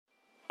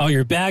All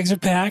your bags are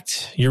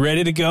packed, you're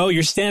ready to go,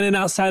 you're standing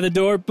outside the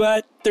door,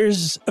 but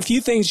there's a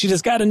few things you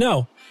just got to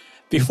know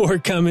before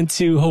coming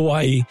to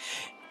Hawaii.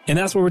 And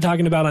that's what we're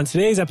talking about on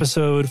today's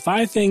episode,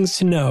 5 things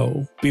to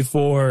know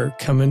before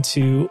coming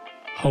to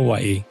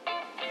Hawaii.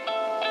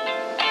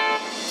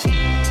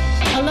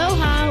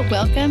 Aloha,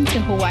 welcome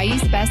to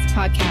Hawaii's Best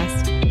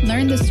Podcast.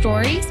 Learn the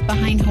stories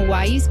behind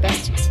Hawaii's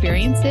best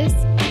experiences,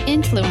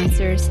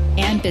 influencers,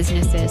 and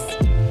businesses.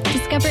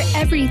 Discover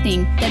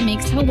everything that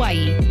makes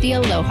Hawaii the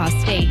Aloha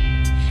State.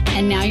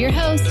 And now your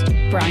host,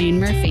 Brian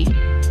Murphy.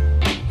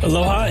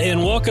 Aloha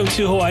and welcome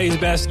to Hawaii's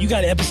Best. You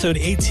got episode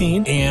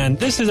 18, and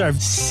this is our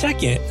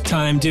second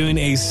time doing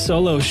a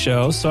solo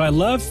show. So I'd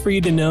love for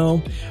you to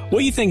know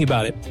what you think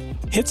about it.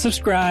 Hit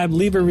subscribe,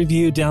 leave a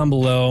review down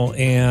below,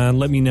 and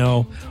let me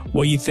know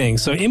what you think.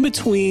 So in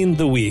between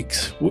the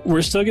weeks,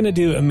 we're still going to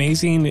do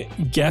amazing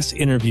guest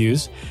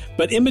interviews.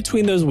 But in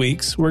between those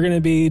weeks, we're going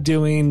to be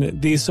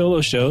doing these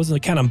solo shows, the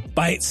kind of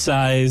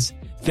bite-sized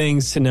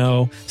things to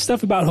know,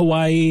 stuff about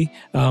Hawaii,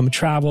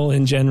 travel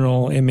in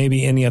general, and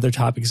maybe any other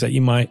topics that you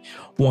might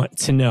want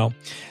to know.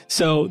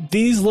 So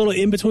these little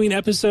in-between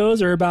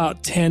episodes are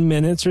about 10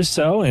 minutes or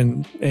so,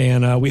 and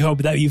we hope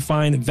that you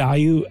find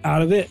value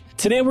out of it.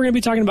 Today, we're going to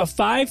be talking about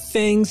 5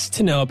 things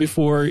to know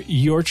before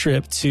your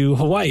trip to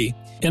Hawaii.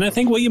 And I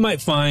think what you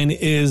might find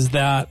is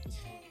that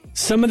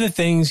some of the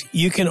things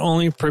you can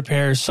only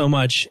prepare so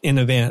much in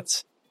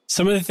advance.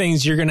 Some of the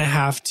things you're going to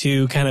have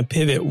to kind of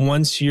pivot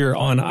once you're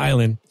on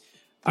island.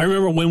 I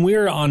remember when we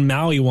were on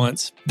Maui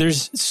once,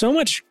 there's so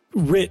much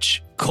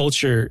rich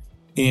culture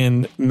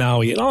in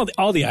Maui and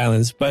all the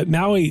islands, but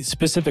Maui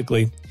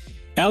specifically.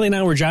 Allie and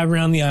I were driving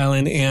around the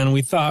island and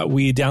we thought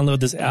we'd download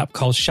this app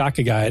called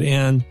Shaka Guide.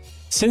 And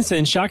since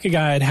then, Shaka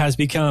Guide has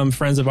become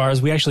friends of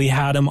ours. We actually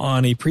had them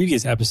on a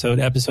previous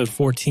episode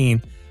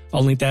 14.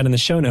 I'll link that in the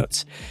show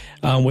notes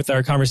with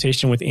our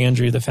conversation with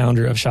Andrew, the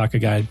founder of Shaka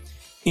Guide.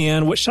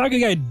 And what Shaka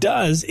Guide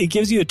does, it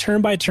gives you a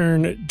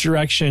turn-by-turn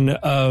direction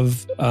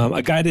of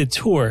a guided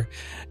tour.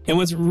 And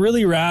what's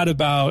really rad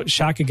about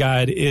Shaka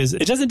Guide is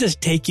it doesn't just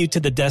take you to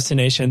the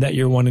destination that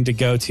you're wanting to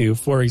go to.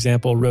 For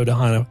example,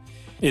 Rotohana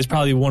is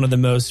probably one of the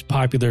most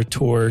popular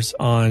tours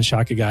on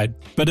Shaka Guide.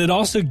 But it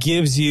also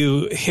gives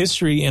you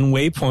history and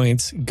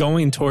waypoints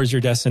going towards your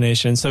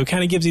destination. So it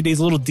kind of gives you these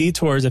little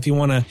detours if you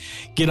want to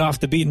get off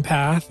the beaten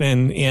path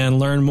and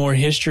learn more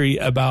history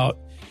about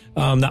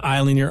the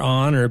island you're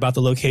on or about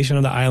the location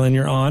of the island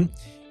you're on.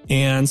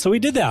 And so we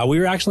did that. We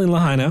were actually in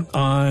Lahaina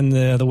on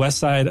the west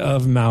side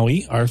of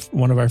Maui,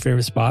 one of our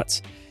favorite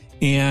spots.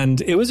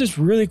 And it was just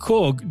really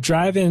cool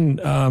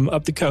driving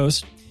up the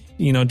coast,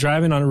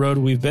 driving on a road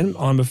we've been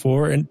on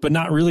before, but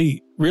not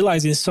really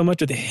realizing so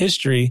much of the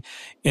history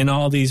in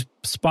all these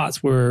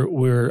spots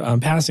we're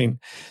passing.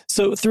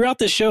 So throughout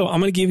the show,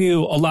 I'm going to give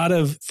you a lot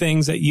of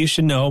things that you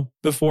should know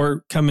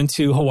before coming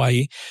to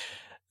Hawaii.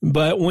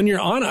 But when you're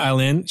on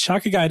island,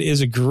 Shaka Guide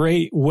is a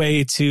great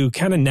way to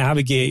kind of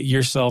navigate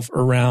yourself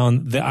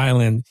around the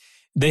island.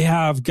 They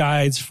have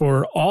guides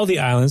for all the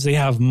islands. They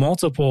have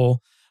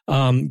multiple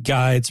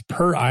guides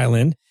per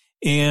island.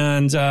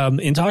 And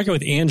in talking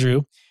with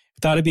Andrew,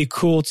 thought it'd be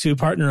cool to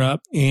partner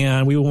up,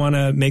 and we want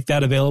to make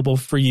that available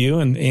for you.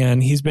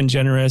 And he's been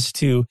generous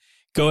to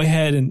go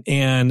ahead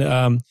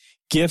and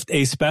gift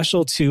a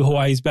special to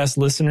Hawaii's Best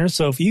listeners.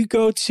 So if you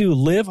go to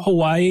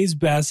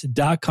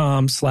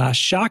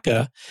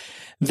livehawaiisbest.com/Shaka,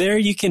 there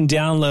you can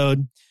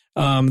download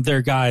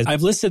their guides.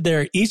 I've listed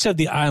there each of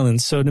the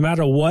islands. So no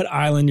matter what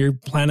island you're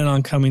planning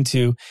on coming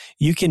to,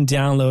 you can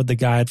download the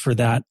guide for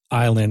that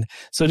island.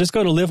 So just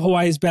go to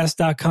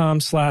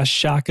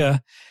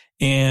livehawaiisbest.com/Shaka,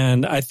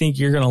 and I think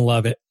you're going to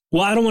love it.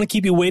 Well, I don't want to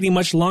keep you waiting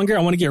much longer.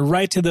 I want to get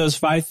right to those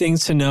 5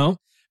 things to know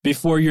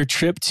before your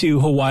trip to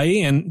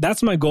Hawaii. And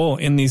that's my goal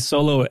in these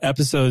solo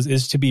episodes,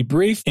 is to be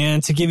brief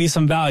and to give you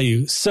some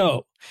value.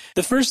 So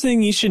the first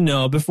thing you should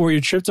know before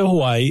your trip to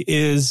Hawaii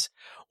is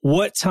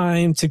what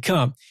time to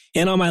come.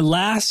 And on my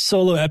last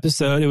solo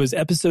episode, it was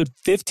episode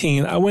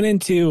 15, I went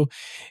into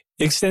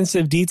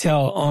extensive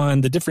detail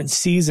on the different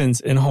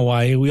seasons in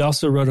Hawaii. We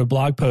also wrote a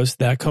blog post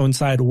that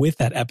coincided with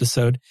that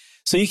episode.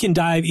 So you can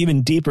dive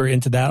even deeper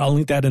into that. I'll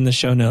link that in the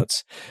show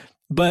notes.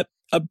 But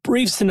a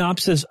brief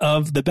synopsis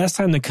of the best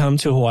time to come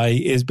to Hawaii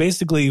is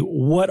basically,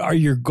 what are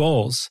your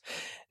goals?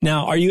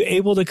 Now, are you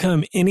able to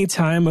come any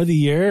time of the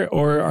year,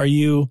 or are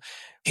you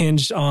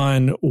hinged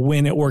on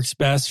when it works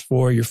best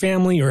for your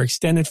family or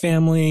extended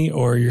family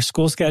or your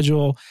school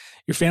schedule,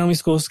 your family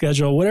school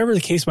schedule, whatever the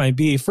case might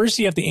be? First,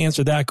 you have to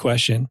answer that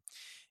question.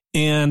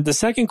 And the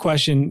second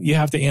question you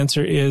have to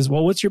answer is,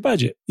 well, what's your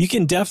budget? You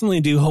can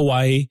definitely do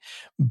Hawaii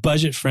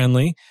budget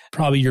friendly.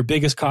 Probably your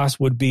biggest cost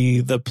would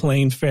be the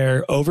plane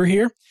fare over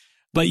here.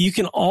 But you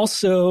can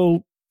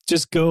also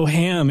just go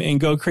ham and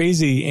go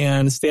crazy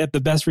and stay at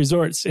the best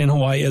resorts in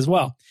Hawaii as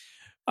well.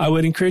 I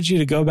would encourage you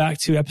to go back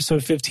to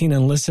episode 15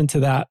 and listen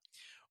to that.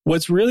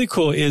 What's really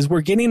cool is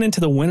we're getting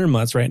into the winter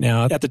months right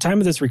now. At the time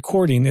of this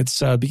recording,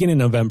 it's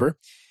beginning of November.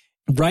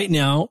 Right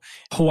now,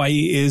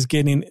 Hawaii is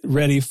getting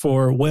ready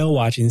for whale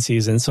watching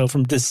season. So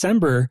from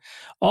December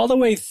all the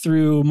way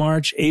through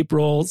March,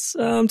 April,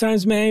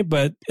 sometimes May,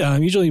 but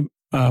usually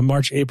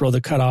March, April, the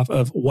cutoff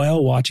of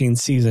whale watching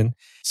season.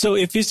 So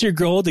if it's your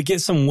goal to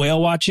get some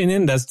whale watching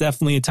in, that's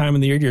definitely a time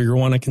of the year you're going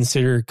to want to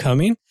consider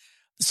coming.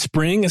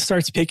 Spring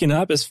starts picking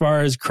up as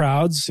far as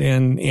crowds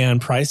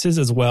and prices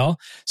as well.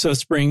 So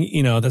spring,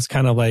 that's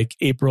kind of like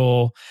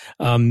April,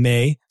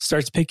 May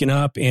starts picking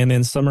up, and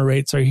then summer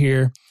rates are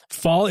here.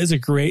 Fall is a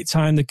great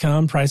time to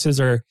come. Prices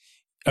are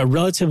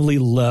relatively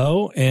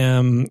low.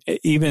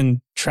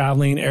 Even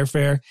traveling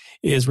airfare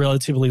is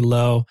relatively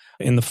low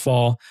in the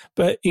fall.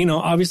 But,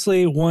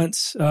 obviously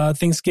once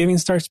Thanksgiving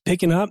starts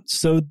picking up,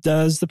 so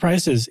does the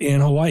prices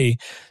in Hawaii.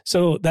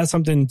 So that's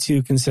something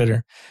to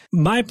consider.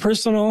 My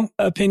personal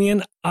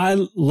opinion,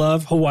 I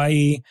love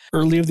Hawaii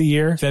early of the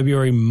year,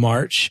 February,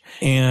 March,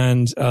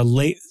 and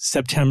late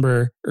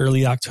September,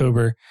 early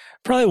October.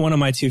 Probably one of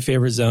my two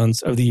favorite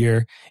zones of the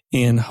year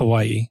in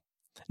Hawaii.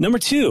 Number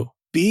 2.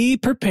 Be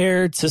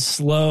prepared to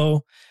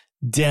slow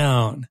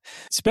down,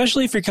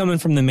 especially if you're coming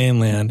from the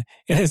mainland,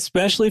 and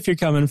especially if you're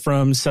coming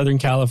from Southern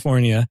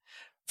California.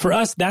 For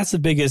us, that's the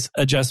biggest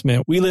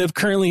adjustment. We live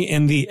currently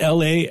in the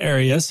LA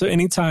area, so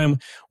anytime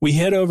we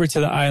head over to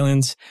the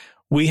islands,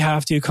 we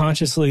have to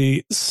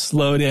consciously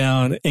slow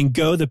down and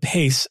go the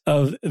pace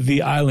of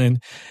the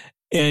island.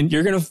 And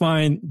you're going to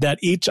find that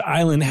each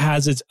island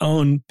has its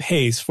own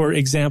pace. For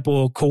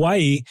example,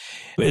 Kauai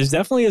is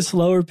definitely a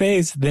slower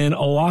pace than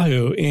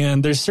Oahu.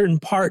 And there's certain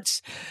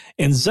parts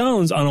and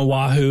zones on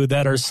Oahu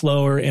that are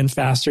slower and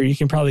faster. You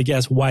can probably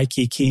guess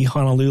Waikiki,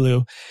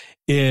 Honolulu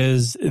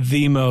is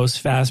the most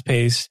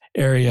fast-paced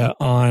area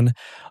on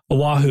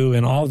Oahu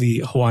and all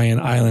the Hawaiian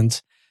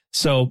islands.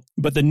 So,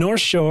 but the North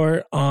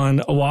Shore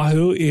on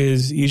Oahu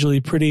is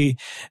usually pretty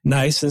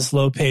nice and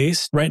slow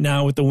paced. Right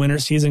now with the winter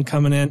season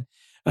coming in,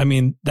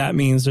 that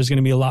means there's going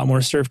to be a lot more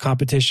surf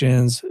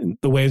competitions.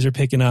 The waves are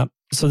picking up.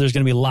 So there's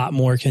going to be a lot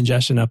more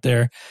congestion up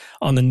there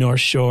on the North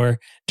Shore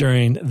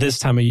during this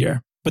time of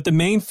year. But the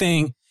main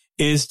thing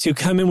is to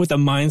come in with a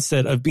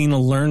mindset of being a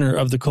learner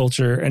of the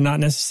culture and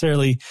not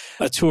necessarily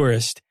a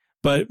tourist,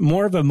 but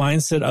more of a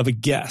mindset of a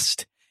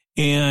guest.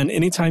 And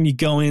anytime you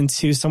go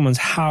into someone's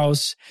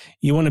house,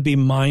 you want to be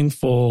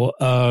mindful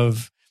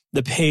of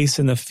the pace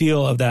and the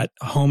feel of that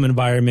home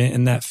environment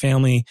and that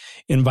family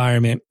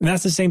environment. And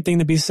that's the same thing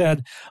to be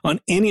said on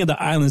any of the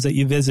islands that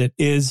you visit,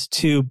 is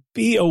to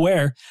be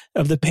aware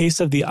of the pace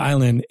of the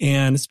island.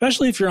 And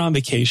especially if you're on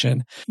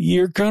vacation,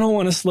 you're going to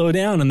want to slow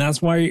down. And that's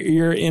why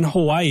you're in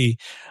Hawaii.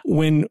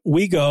 When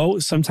we go,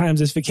 sometimes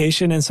it's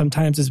vacation and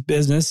sometimes it's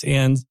business.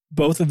 And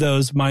both of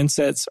those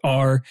mindsets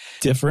are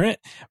different,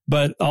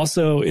 but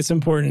also it's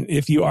important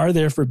if you are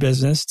there for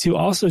business to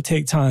also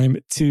take time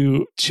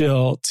to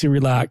chill, to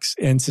relax,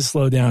 and to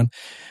slow down.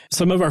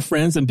 Some of our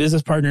friends and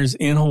business partners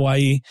in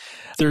Hawaii,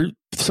 they're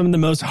some of the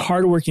most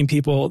hardworking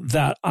people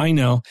that I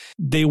know.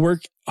 They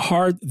work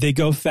hard, they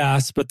go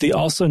fast, but they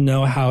also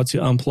know how to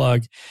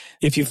unplug.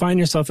 If you find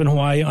yourself in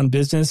Hawaii on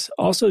business,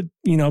 also,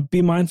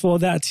 be mindful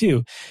of that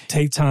too.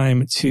 Take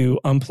time to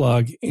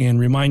unplug and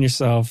remind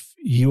yourself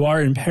you are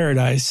in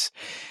paradise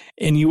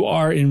and you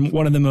are in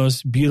one of the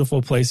most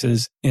beautiful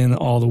places in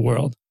all the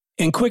world.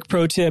 And quick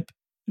pro tip,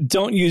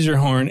 don't use your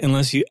horn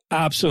unless you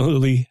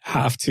absolutely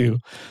have to.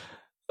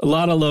 A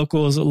lot of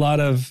locals, a lot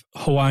of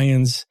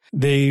Hawaiians,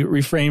 they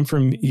refrain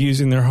from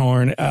using their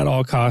horn at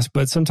all costs,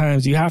 but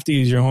sometimes you have to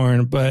use your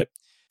horn, but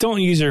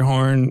don't use your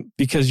horn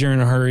because you're in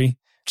a hurry.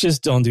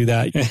 Just don't do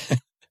that.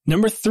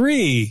 Number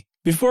 3,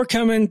 before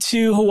coming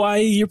to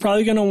Hawaii, you're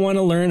probably going to want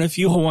to learn a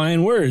few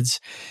Hawaiian words.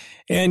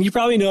 And you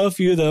probably know a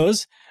few of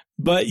those,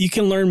 but you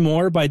can learn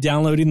more by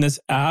downloading this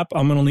app.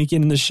 I'm going to link it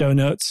in the show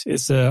notes.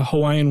 It's a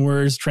Hawaiian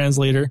words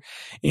translator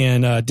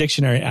and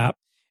dictionary app.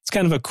 It's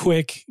kind of a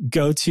quick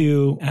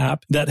go-to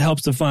app that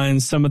helps to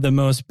find some of the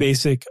most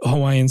basic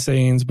Hawaiian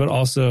sayings, but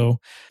also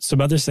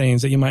some other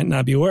sayings that you might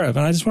not be aware of.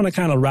 And I just want to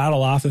kind of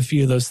rattle off a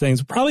few of those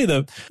things. Probably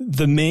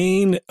the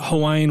main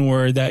Hawaiian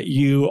word that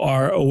you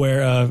are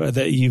aware of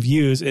that you've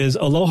used is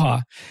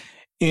aloha.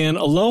 And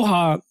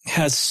aloha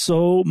has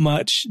so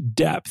much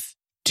depth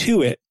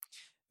to it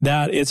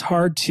that it's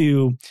hard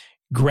to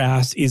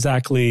grasp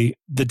exactly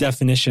the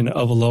definition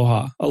of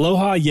aloha.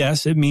 Aloha,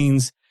 yes, it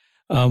means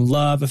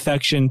love,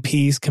 affection,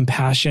 peace,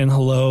 compassion,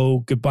 hello,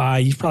 goodbye.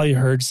 You've probably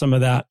heard some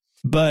of that.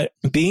 But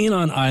being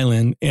on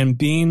island and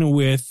being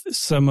with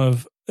some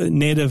of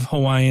native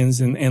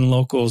Hawaiians and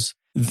locals,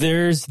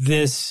 there's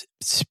this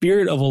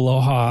spirit of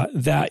aloha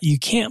that you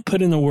can't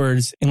put in the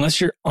words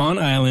unless you're on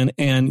island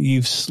and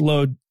you've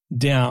slowed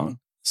down.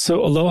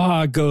 So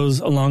aloha goes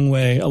a long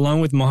way,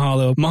 along with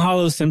mahalo.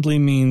 Mahalo simply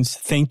means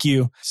thank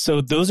you.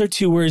 So those are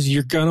 2 words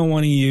you're going to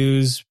want to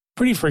use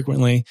pretty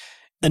frequently.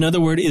 Another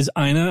word is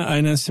aina.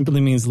 Aina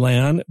simply means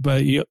land,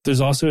 but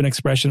there's also an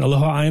expression,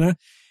 aloha aina,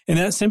 and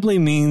that simply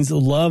means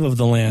love of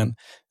the land,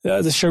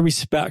 to show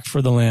respect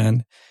for the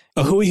land.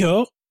 Ahui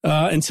ho,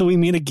 until we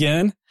meet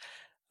again.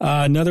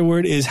 Another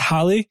word is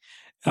hale.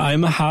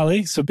 I'm a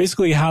hale. So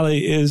basically, hale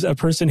is a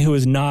person who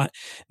is not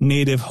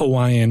native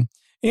Hawaiian.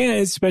 And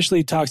it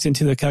especially talks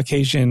into the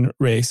Caucasian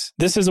race.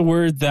 This is a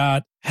word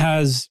that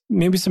has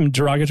maybe some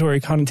derogatory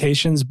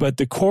connotations, but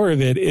the core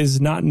of it is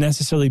not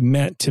necessarily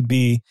meant to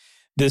be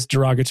this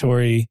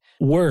derogatory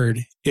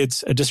word.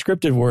 It's a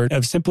descriptive word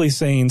of simply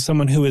saying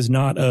someone who is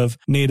not of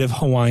native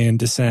Hawaiian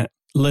descent.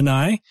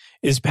 Lanai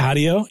is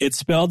patio. It's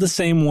spelled the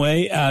same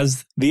way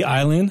as the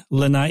island,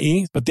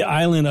 Lanai, but the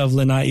island of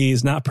Lanai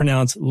is not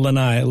pronounced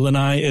Lanai.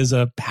 Lanai is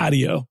a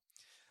patio.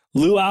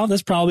 Luau,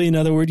 that's probably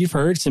another word you've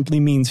heard, simply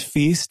means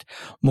feast.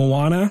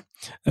 Moana,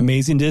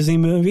 amazing Disney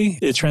movie.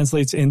 It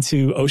translates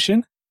into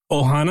ocean.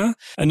 Ohana,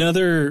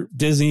 another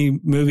Disney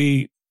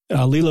movie,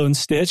 Lilo and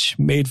Stitch,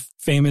 made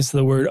famous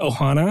the word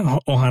Ohana.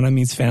 Ohana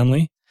means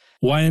family.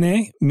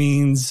 Waianae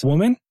means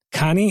woman.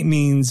 Kani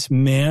means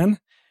man.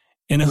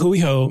 And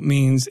Ahuiho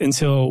means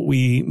until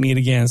we meet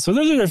again. So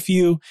those are a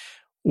few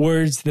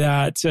words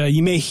that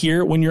you may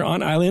hear when you're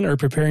on island or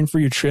preparing for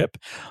your trip.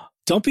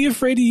 Don't be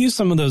afraid to use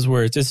some of those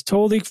words. It's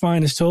totally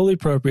fine. It's totally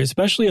appropriate,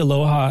 especially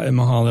aloha and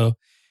mahalo.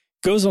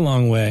 Goes a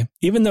long way.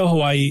 Even though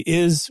Hawaii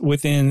is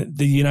within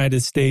the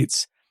United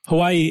States,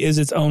 Hawaii is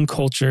its own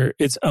culture,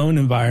 its own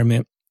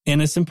environment.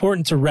 And it's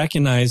important to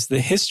recognize the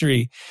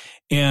history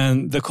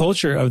and the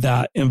culture of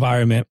that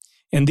environment.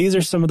 And these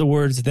are some of the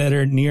words that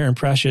are near and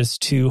precious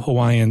to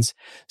Hawaiians.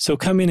 So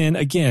coming in,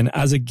 again,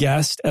 as a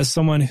guest, as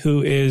someone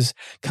who is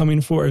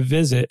coming for a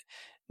visit,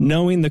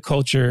 knowing the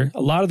culture,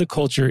 a lot of the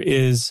culture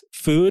is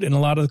food and a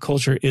lot of the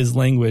culture is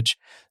language.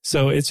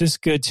 So it's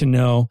just good to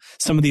know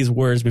some of these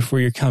words before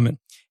you're coming.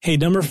 Hey,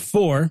 number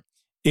 4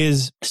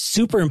 is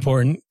super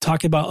important.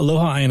 Talk about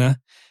aloha aina,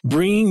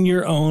 bringing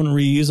your own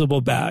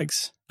reusable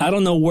bags. I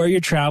don't know where you're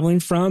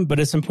traveling from, but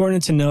it's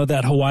important to know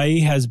that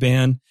Hawaii has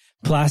banned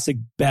plastic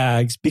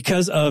bags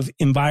because of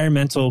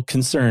environmental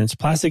concerns.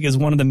 Plastic is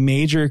one of the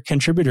major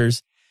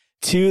contributors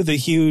to the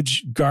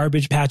huge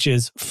garbage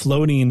patches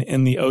floating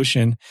in the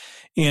ocean.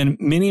 And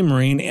many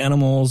marine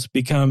animals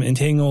become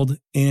entangled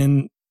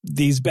in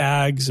these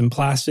bags and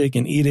plastic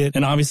and eat it.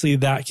 And obviously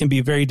that can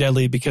be very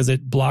deadly because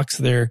it blocks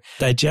their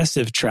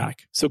digestive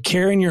tract. So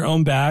carrying your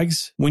own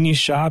bags when you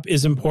shop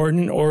is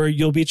important, or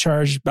you'll be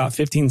charged about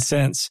 15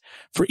 cents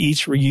for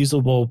each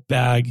reusable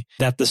bag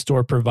that the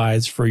store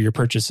provides for your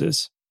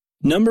purchases.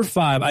 Number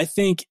 5, I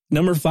think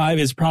number 5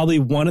 is probably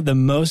one of the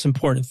most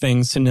important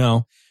things to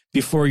know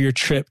before your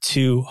trip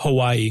to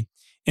Hawaii.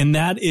 And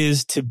that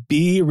is to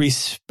be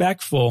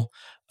respectful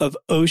of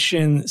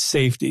ocean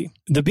safety.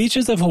 The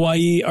beaches of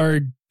Hawaii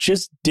are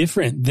just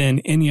different than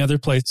any other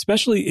place,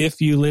 especially if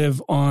you live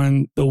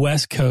on the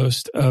west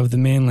coast of the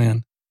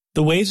mainland.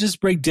 The waves just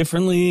break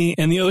differently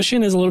and the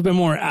ocean is a little bit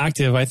more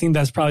active. I think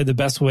that's probably the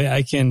best way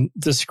I can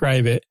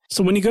describe it.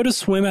 So when you go to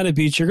swim at a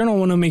beach, you're going to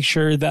want to make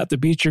sure that the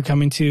beach you're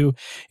coming to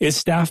is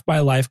staffed by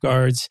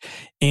lifeguards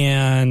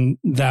and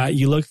that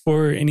you look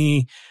for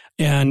any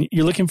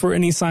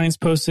signs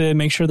posted.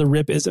 Make sure the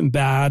rip isn't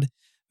bad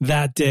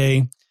that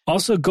day.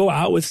 Also go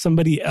out with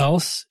somebody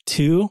else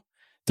too.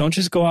 Don't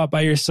just go out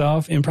by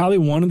yourself. And probably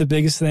one of the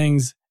biggest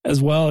things as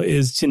well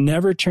is to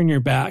never turn your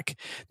back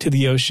to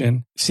the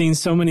ocean. Seeing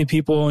so many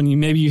people, and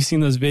maybe you've seen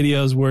those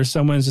videos where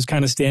someone's just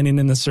kind of standing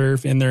in the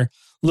surf and they're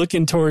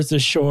looking towards the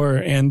shore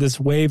and this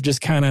wave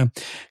just kind of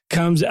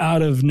comes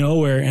out of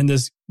nowhere and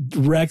just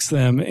wrecks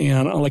them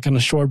and like on a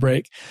shore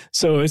break.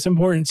 So it's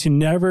important to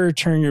never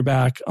turn your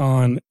back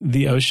on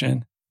the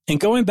ocean. And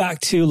going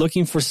back to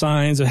looking for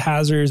signs of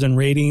hazards and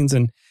ratings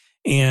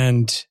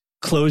and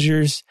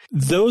closures,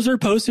 those are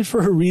posted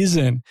for a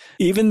reason.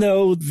 Even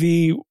though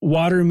the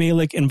water may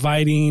look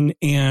inviting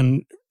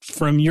and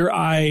from your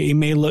eye, it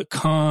may look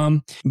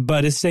calm,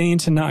 but it's saying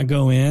to not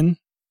go in,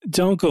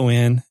 don't go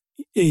in.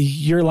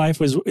 Your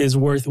life is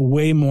worth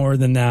way more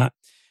than that.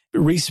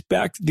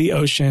 Respect the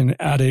ocean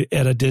at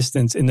a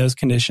distance in those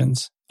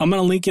conditions. I'm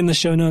going to link in the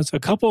show notes a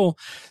couple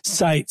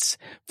sites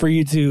for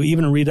you to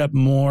even read up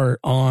more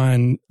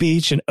on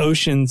beach and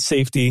ocean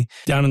safety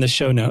down in the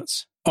show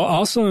notes. I'll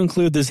also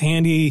include this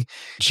handy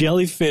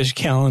jellyfish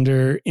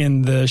calendar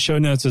in the show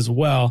notes as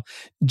well.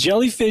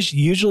 Jellyfish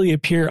usually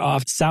appear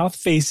off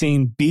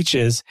south-facing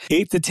beaches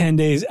 8 to 10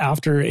 days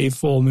after a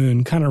full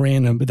moon. Kind of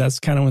random, but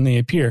that's kind of when they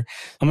appear.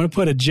 I'm going to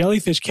put a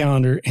jellyfish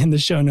calendar in the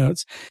show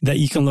notes that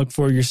you can look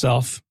for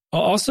yourself.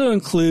 I'll also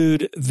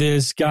include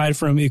this guide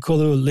from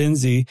Ikolu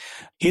Lindsay.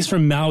 He's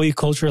from Maui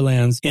Culture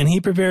Lands, and he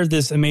prepared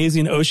this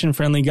amazing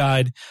ocean-friendly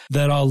guide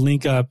that I'll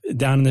link up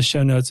down in the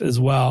show notes as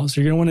well.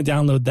 So you're going to want to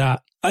download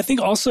that. I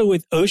think also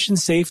with ocean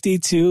safety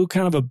too,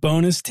 kind of a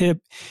bonus tip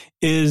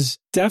is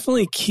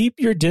definitely keep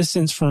your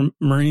distance from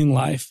marine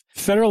life.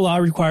 Federal law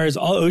requires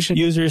all ocean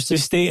users to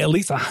stay at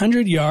least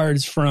 100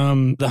 yards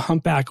from the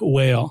humpback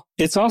whale.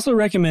 It's also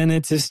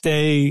recommended to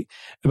stay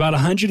about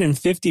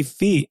 150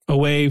 feet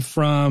away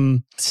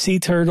from sea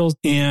turtles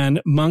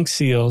and monk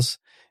seals.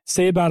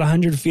 Stay about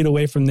 100 feet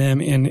away from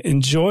them and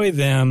enjoy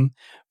them,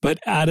 but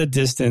at a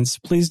distance.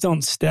 Please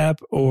don't step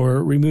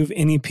or remove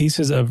any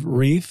pieces of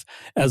reef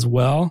as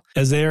well,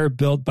 as they are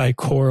built by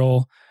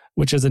coral,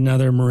 which is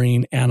another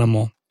marine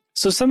animal.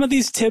 So some of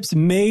these tips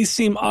may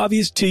seem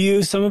obvious to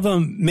you. Some of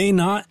them may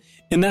not.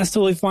 And that's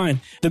totally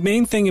fine. The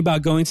main thing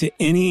about going to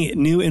any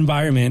new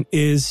environment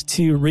is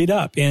to read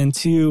up and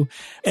to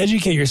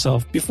educate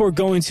yourself before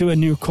going to a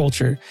new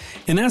culture.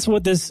 And that's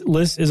what this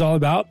list is all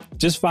about.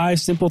 Just 5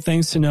 simple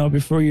things to know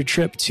before your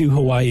trip to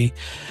Hawaii.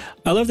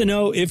 I'd love to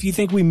know if you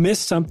think we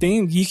missed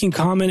something. You can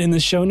comment in the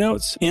show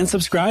notes and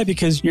subscribe,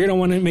 because you're going to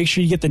want to make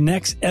sure you get the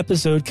next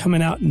episode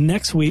coming out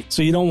next week,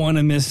 so you don't want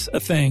to miss a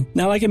thing.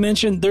 Now, like I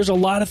mentioned, there's a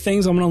lot of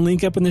things I'm going to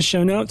link up in the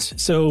show notes,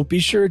 so be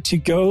sure to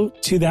go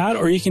to that,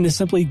 or you can just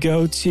simply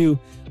go to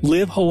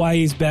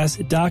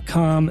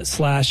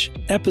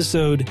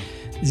livehawaiisbest.com/episode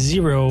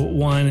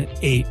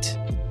 018.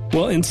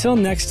 Well, until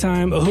next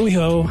time, ahui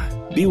ho,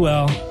 be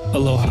well,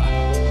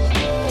 aloha.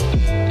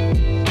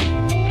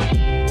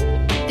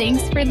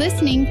 Thanks for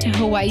listening to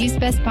Hawaii's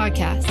Best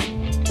Podcast.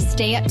 To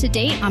stay up to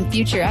date on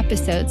future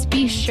episodes,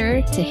 be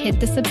sure to hit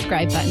the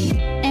subscribe button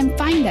and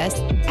find us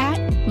at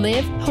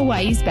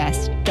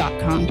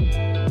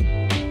livehawaiisbest.com.